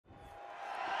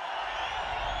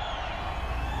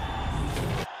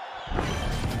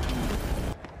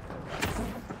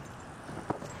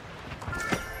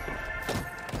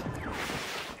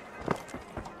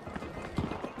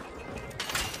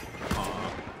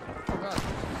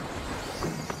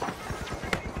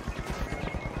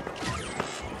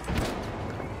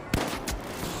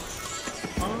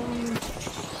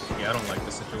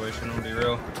situation, I'm gonna be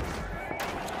real.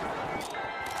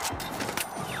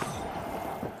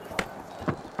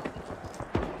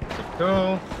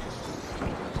 Go.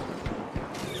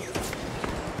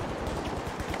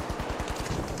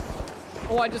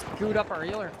 Oh, I just gooed up our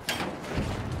healer.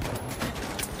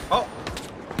 Oh.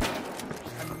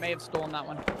 I may have stolen that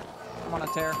one. I'm on a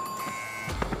tear.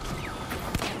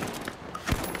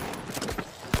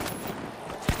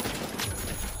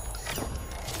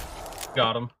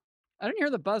 Got him. I didn't hear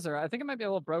the buzzer. I think it might be a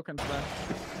little broken today.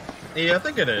 Yeah, I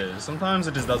think it is. Sometimes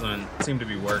it just doesn't seem to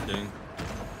be working.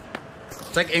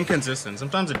 It's like inconsistent.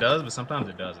 Sometimes it does, but sometimes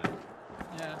it doesn't.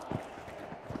 Yeah.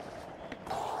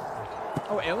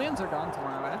 Oh, aliens are gone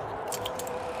tomorrow, eh?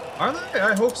 Are they?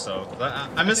 I hope so.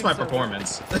 I missed my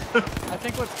performance. I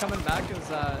think what's coming back is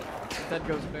Dead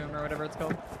Goes Boom or whatever it's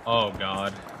called. Oh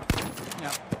god.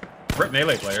 Yeah. Rip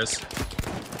melee players.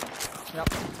 Yep.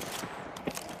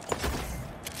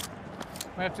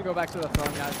 We have to go back to the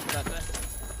throne guys for that day.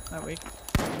 That week.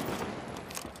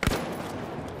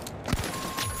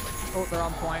 Oh, they're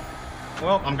on point.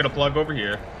 Well, I'm gonna plug over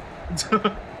here.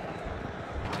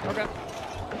 Okay.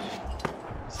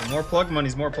 So more plug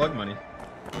money's more plug money.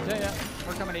 Yeah, yeah.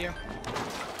 We're coming to you.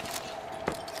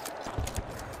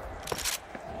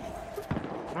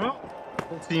 Well,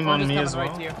 full team We're on just me coming as right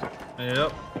well. to you.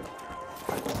 Yep.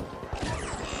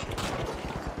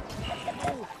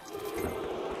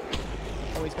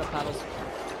 Oh, he's got paddles.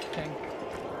 King.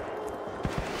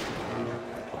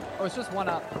 Oh, it's just one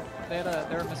up. They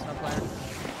were missing a player.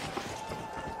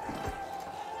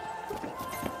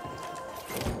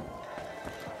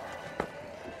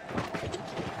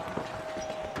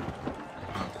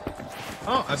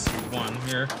 Oh, I see one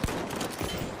here.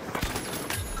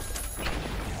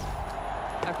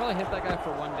 I probably hit that guy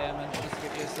for 1 damage just to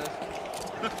get the assist.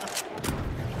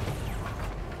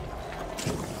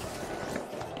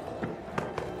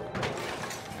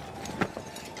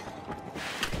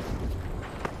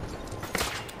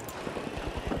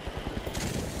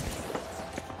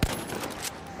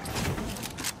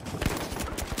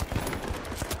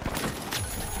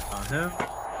 On him.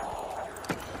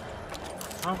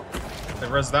 Oh, they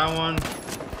res that one.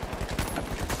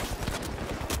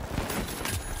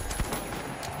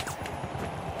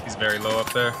 He's very low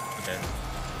up there. Okay.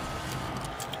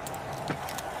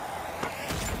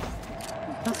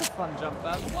 That's a fun jump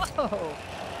pad. Whoa!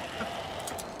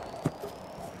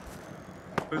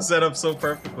 It was set up so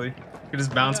perfectly. You could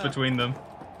just bounce between them.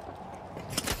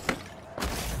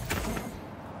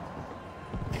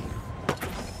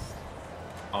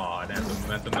 Oh, it has the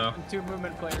momentum though. Two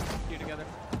movement players do together.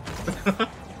 It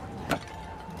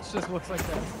just looks like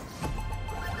that.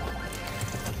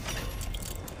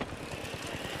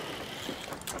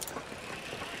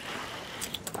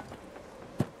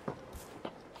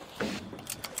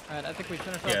 Alright, I think we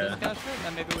finish off this cash and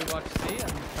then maybe we watch C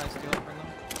and try to steal it from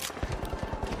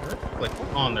them. Like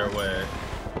on their way.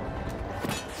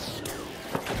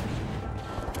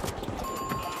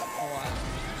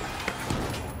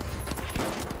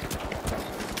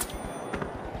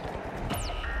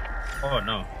 Oh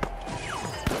no.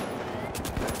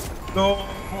 No!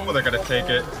 Oh, they're gonna take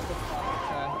it.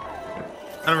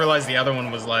 I didn't realize the other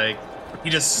one was like, he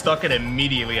just stuck it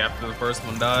immediately after the first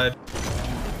one died.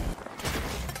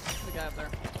 The guy up there.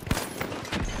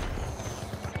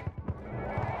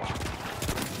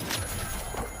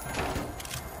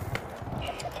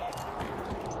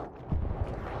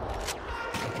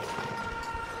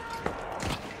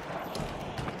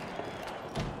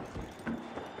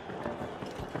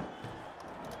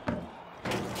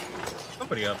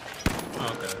 Somebody up. Oh,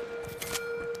 okay.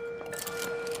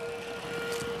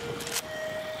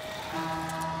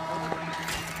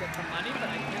 Get some money, but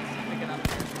I can't seem to get up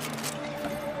here.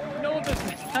 No, this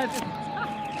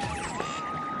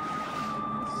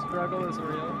struggle is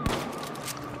real.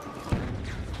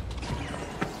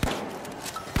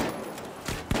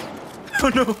 Oh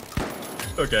no!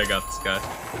 Okay, I got this guy.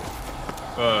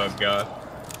 Oh god.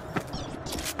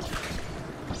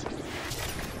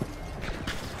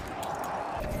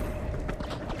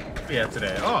 Yeah,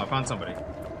 today. Oh, I found somebody.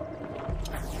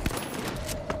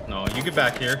 No, you get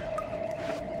back here.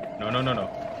 No, no, no, no.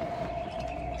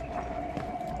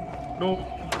 No,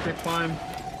 can't climb.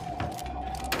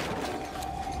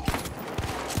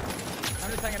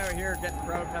 I'm just hanging out here, getting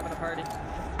broke, having a party.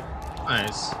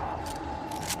 Nice.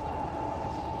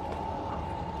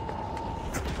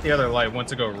 The other light went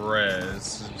to go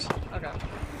res. Okay.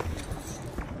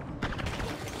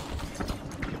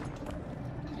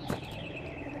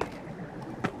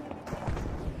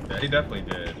 Yeah, he definitely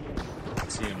did. I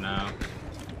see him now.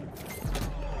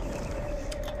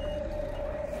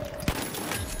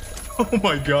 Oh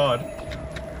my god.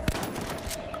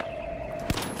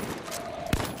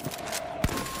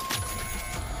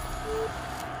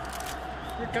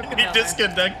 You're cooking He that, man.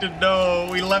 disconnected. No,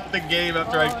 we left the game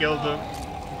after I killed him.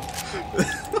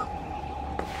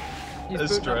 He's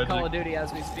That's booting up tragic. Call of Duty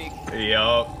as we speak.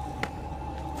 Yup.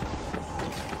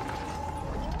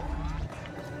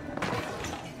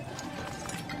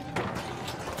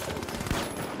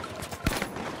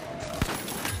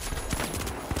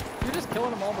 You're just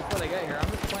killing them all before they get here. I'm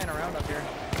just playing around up here.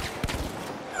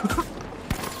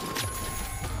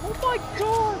 Oh my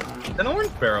god! An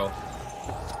orange barrel.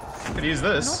 Could use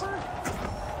this.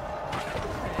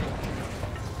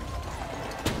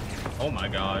 Oh my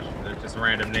gosh, they're just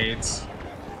random nades.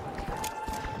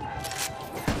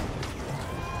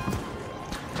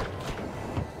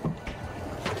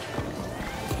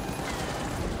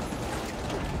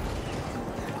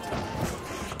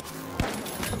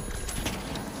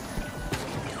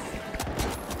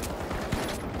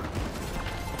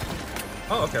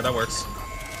 Oh, okay, that works.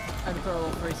 I can throw a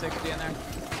little 360 in there.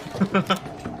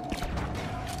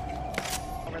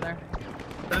 Over there.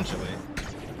 Potentially.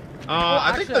 Well,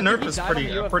 I think the actually, nerf he is died on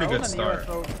the a pretty UFO, good and start.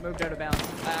 The UFO moved out of bounds.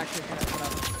 I actually finished it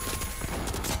up.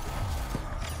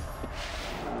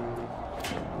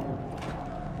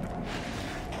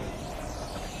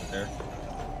 There.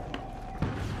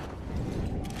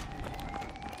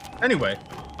 Anyway,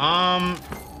 I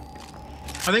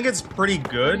think it's pretty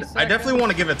good. I definitely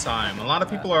want to give it time. A lot of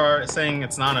people are saying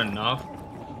it's not enough,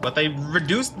 but they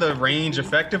reduced the range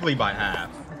effectively by half,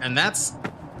 and that's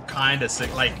kind of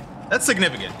sick. Like, that's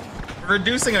significant.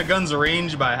 Reducing a gun's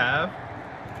range by half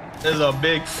is a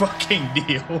big fucking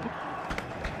deal.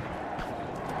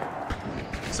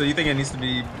 So you think it needs to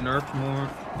be nerfed more?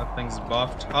 That thing's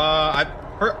buffed. I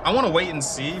want to wait and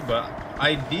see, but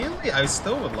ideally I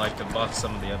still would like to buff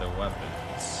some of the other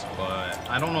weapons, but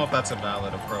I don't know if that's a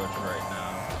valid approach right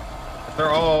now. If they're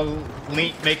all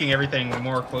making everything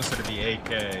more closer to the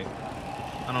AK,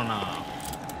 I don't know.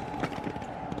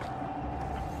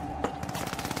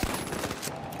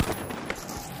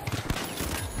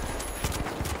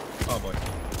 Oh boy.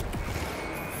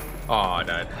 Oh, I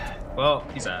died. Well,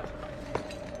 he's out.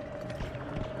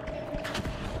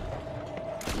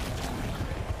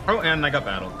 Oh, and I got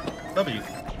battled. W.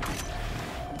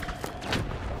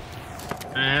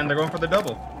 And they're going for the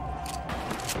double.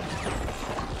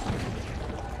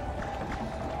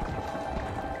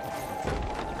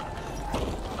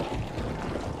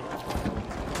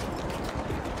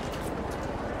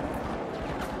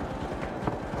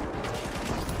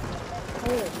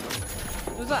 Oh,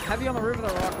 there's a heavy on the roof of the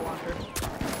rocket launcher.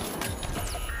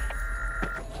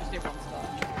 Just need one stop.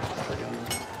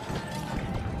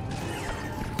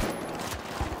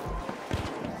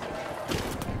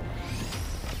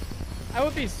 I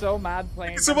would be so mad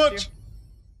playing. Thank you so much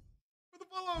for the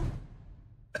follow.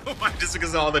 Oh my, just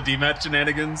because of all the dematch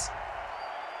shenanigans.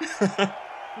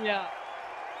 Yeah.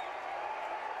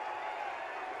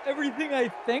 Everything I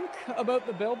think about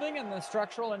the building and the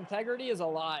structural integrity is a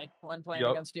lie when playing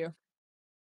against you.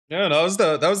 Yeah, that was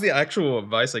the actual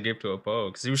advice I gave to Apo,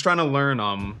 because he was trying to learn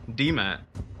demat.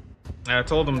 And I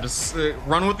told him just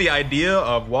run with the idea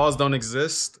of walls don't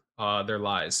exist, they're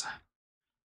lies.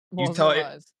 Walls are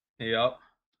lies. Yep.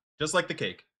 Just like the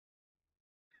cake.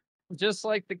 Just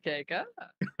like the cake, huh?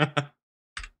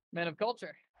 Man of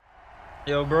culture.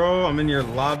 Yo, bro, I'm in your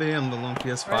lobby. I'm the lone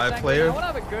PS5 Sanguine, player. I want to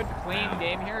have a good, clean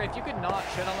game here. If you could not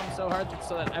shit on them so hard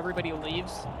so that everybody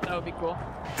leaves, that would be cool.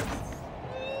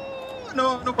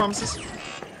 No promises.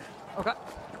 Okay.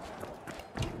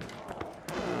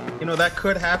 You know, that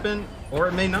could happen, or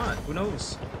it may not. Who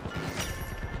knows?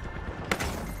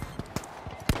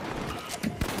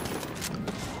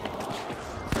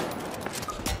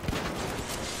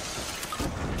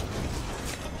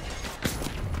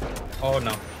 Oh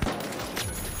no.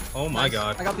 Oh my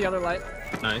god. I got the other light.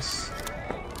 Nice.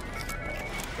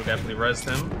 We definitely rezzed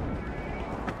him.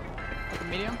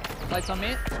 Medium. Lights on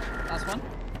me. Last one.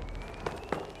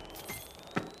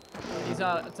 He's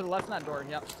to the left in that door.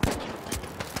 Yep.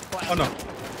 Blast. Oh no.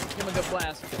 Give him a good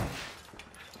blast.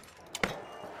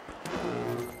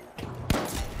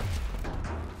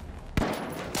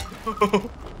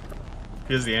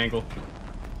 Here's the angle.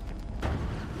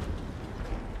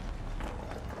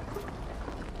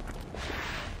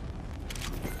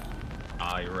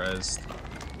 Ah, you rezzed.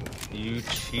 You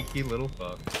cheeky little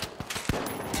fuck.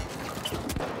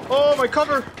 Oh, my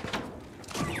cover!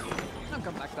 I'm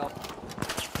coming back up.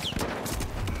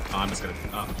 Oh, I'm just gonna.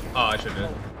 Oh, I should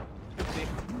have.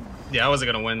 Yeah, I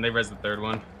wasn't gonna win. They rezzed the third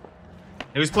one.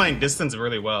 He was playing distance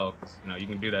really well. You know, you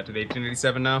can do that to the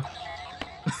 1887 now.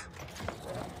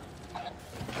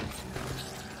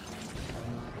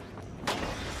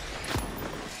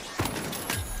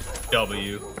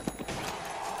 W.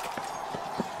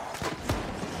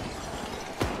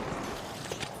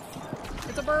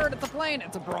 It's a bird, it's a plane,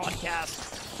 it's a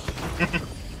broadcast.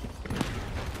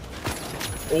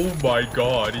 Oh my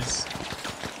god, he's...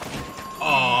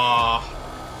 Ah,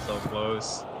 so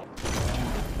close.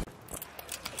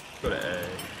 Go to A.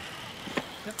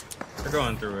 Yep. They're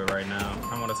going through it right now.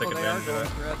 I want to take advantage of it.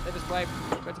 They just wiped.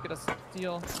 About to get a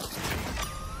steal.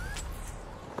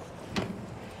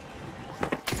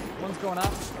 One's going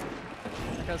up.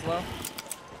 That guy's low.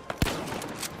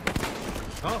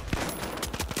 Oh.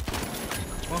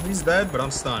 Well, he's dead, but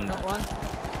I'm stunned. Got one.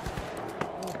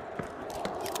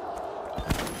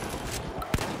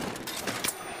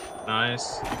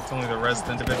 Nice. It's only the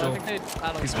resident individual.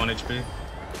 He's 1 HP.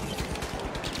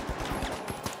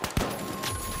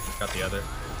 Got the other.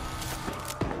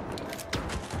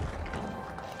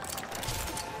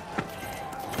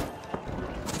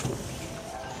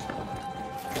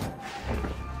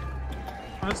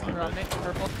 Oh, that's not bad.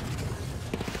 Purple.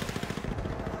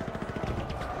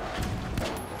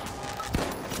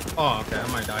 Oh, okay, I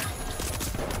might die.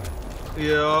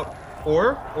 Yeah.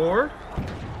 Or?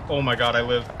 Oh my god, I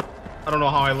live. I don't know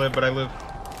how I live, but I live.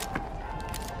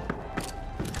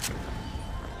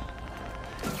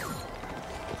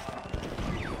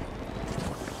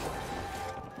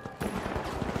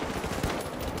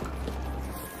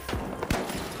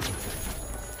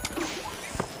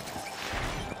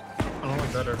 I don't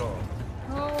like that at all.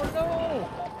 Oh no!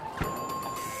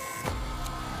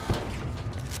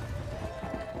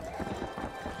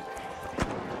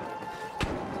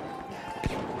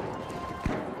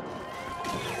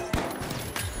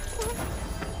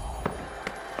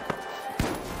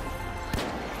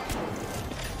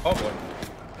 Oh boy.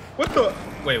 What the?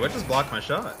 Wait, what just blocked my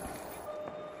shot?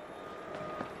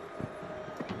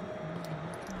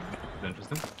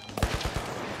 Interesting.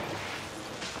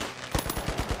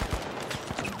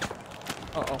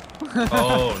 Uh-oh.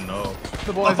 Oh no.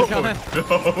 The boys are coming.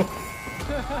 No.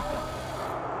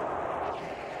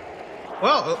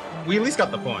 Well, we at least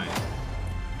got the point.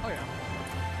 Oh yeah.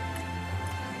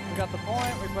 We got the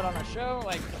point, we put on a show,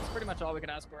 like, that's pretty much all we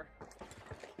could ask for.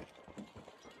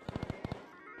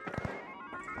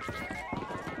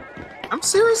 I'm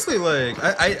seriously like,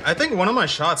 I think one of my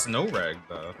shots no reg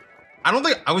though. I don't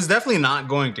think, I was definitely not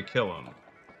going to kill him.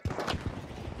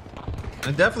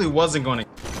 I definitely wasn't going to.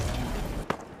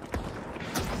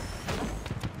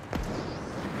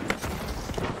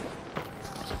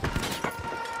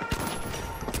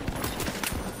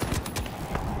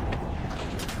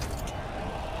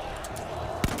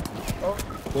 Oh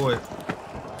boy.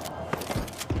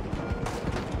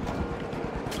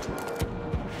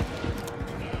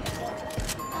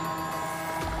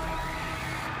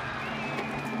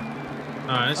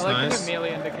 Nice, I like nice. the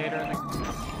melee indicator in the...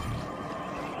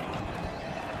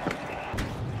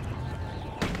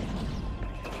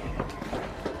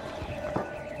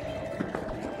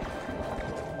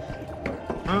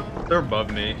 Huh? They're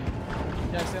above me.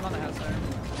 Yeah, I see him on the house there.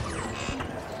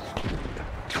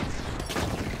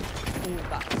 Ooh,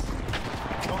 that's...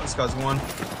 Oh, this guy's one.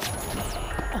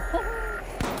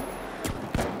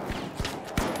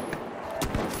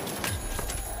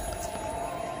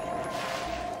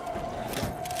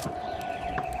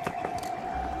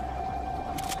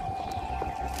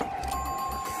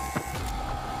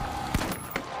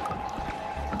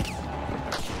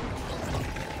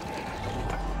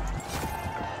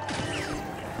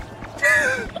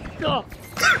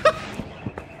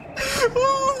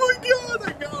 Oh my god, I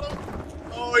got him.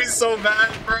 Oh, he's so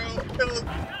mad, bro.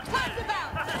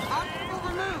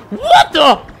 What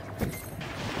the?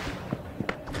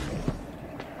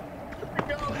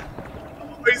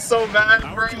 Oh, he's so mad,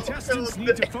 bro.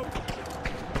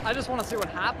 I just want to see what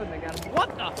happened again.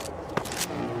 What the?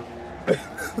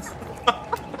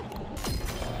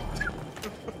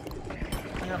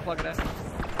 I'm gonna plug it in.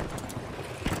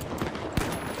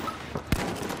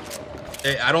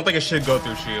 I don't think it should go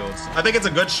through shields. I think it's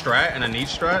a good strat and a neat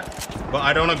strat, but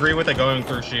I don't agree with it going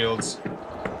through shields.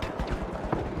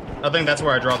 I think that's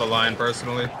where I draw the line,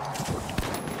 personally.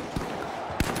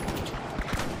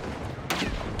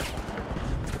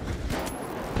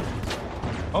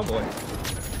 Oh boy.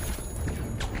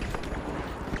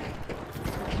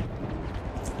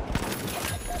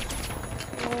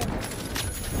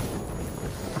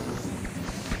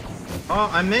 Oh,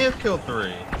 I may have killed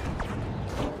 3.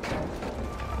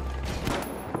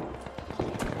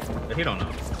 He don't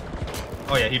know.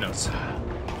 Oh yeah, he knows.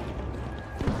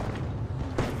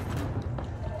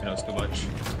 He knows too much.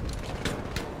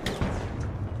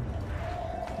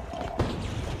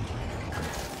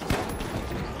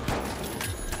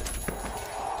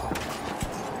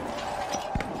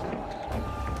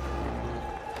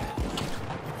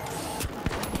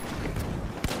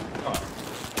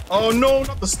 Oh no,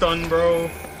 not the stun,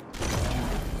 bro.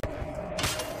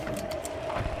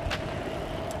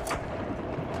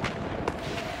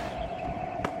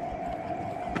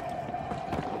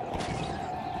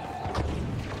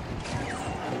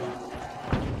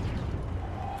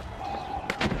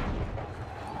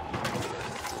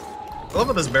 I love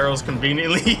how this barrel's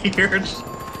conveniently here.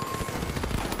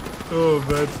 Oh,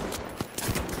 man.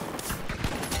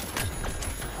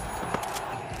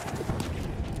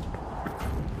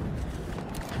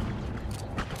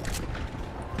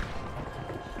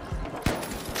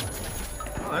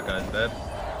 Oh, that guy's dead.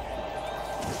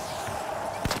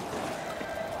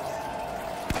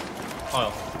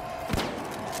 Oh.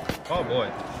 Oh, boy.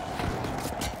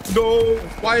 No!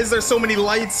 Why is there so many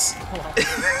lights?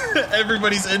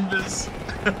 Everybody's in this.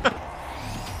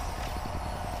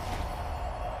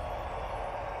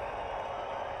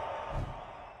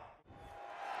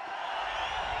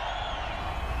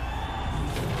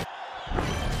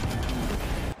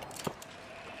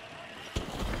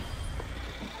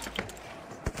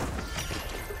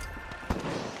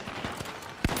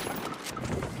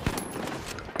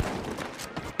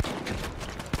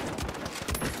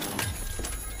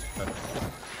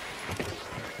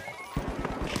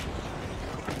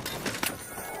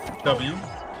 W.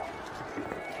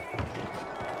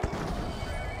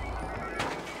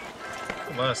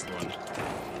 The last one.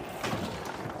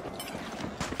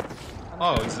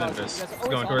 Oh, he's in this. He's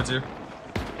going towards you.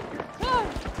 Ah,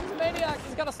 he's a maniac.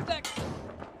 He's got a stick.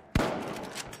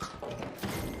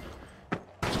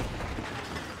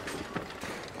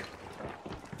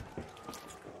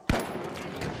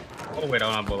 Oh wait, I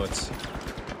don't have bullets.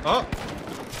 Oh.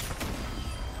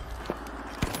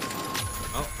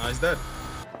 Oh, now he's dead.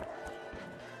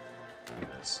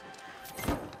 Yes.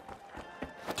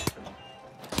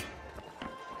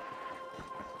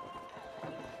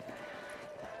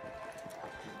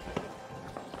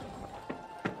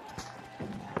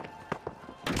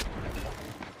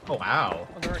 Oh wow.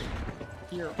 I'm already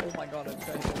here. Oh my god, it's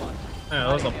going so much. Yeah,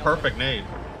 that was a perfect nade.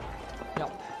 Yep.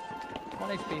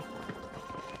 1 HP.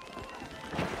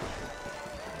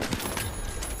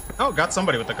 Oh, got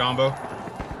somebody with the combo.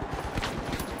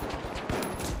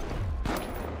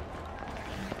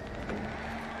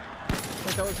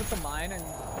 Wait, that was with the mine and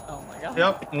oh my god.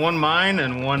 Yep, one mine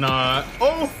and one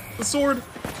oh, the sword.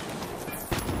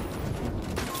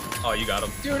 Oh, you got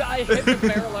him. Dude, I hit the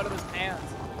barrel out of his hands.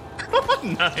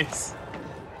 Nice.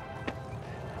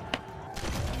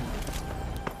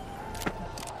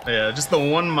 Yeah, just the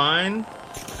one mine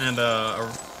and a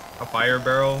fire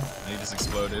barrel, and he just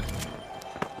exploded.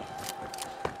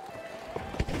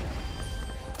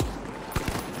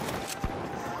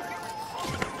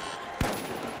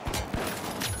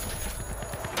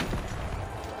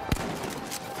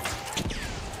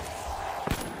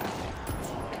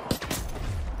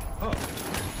 Oh.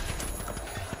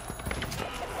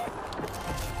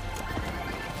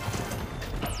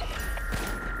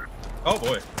 Oh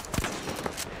boy.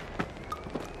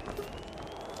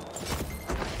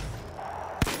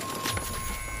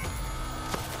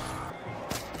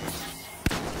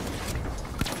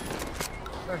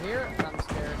 They're here, and I'm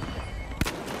scared.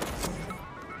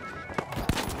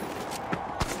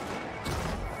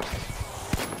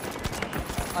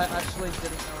 I actually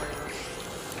didn't know where he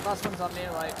was. Last one's on me,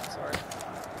 like, sorry.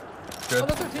 Good. Oh,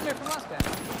 that's our teammate from last game.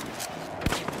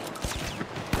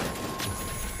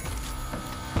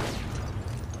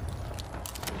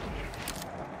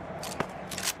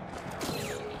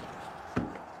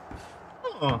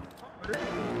 Oh.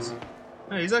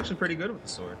 Yeah, he's actually pretty good with the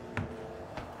sword.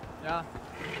 Yeah.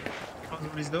 Knows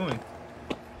what he's doing.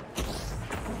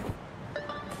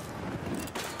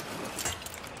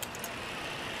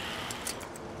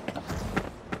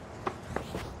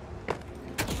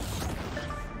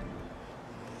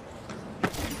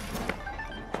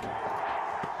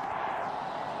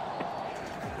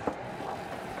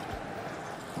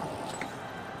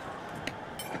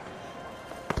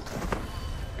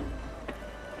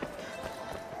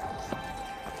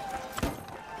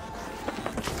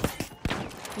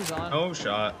 He's on. Oh,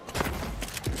 shot.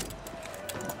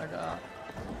 I got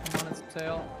him on his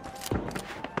tail.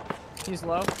 He's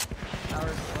low.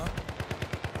 Tower's low.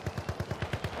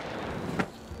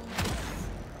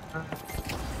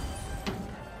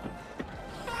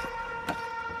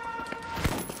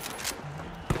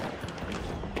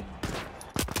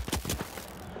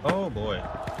 Oh boy.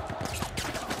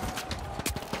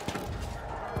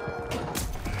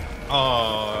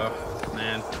 Oh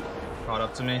man, caught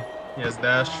up to me. He has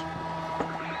dash.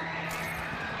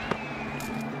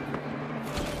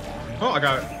 Oh, I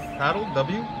got paddle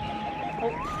W.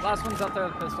 Oh, last one's out there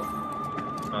with pistol.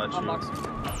 Got you.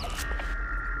 Unbox.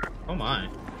 Oh my.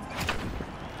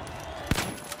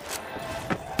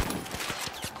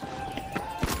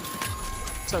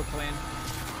 So clean.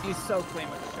 He's so clean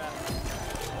with the shot.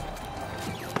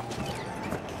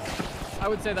 I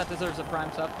would say that deserves a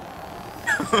prime sub.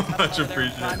 Much Prime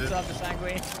appreciated. sub to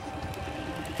Sanguine.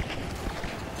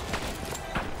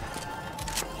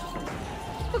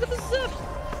 Look at the zip.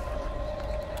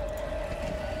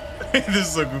 This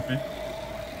is so goofy.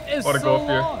 It's Want to so go up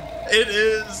long. here? It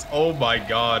is. Oh my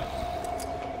god.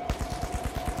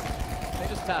 They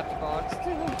just tapped the box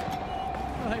too.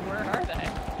 Like, where are they?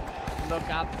 Look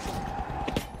up.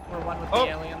 We're one with the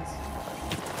aliens.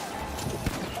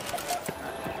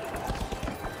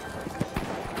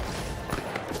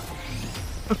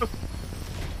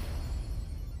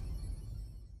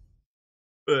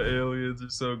 The aliens are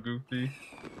so goofy.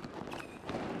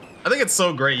 I think it's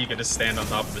so great you can just stand on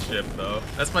top of the ship, though.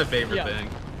 That's my favorite thing.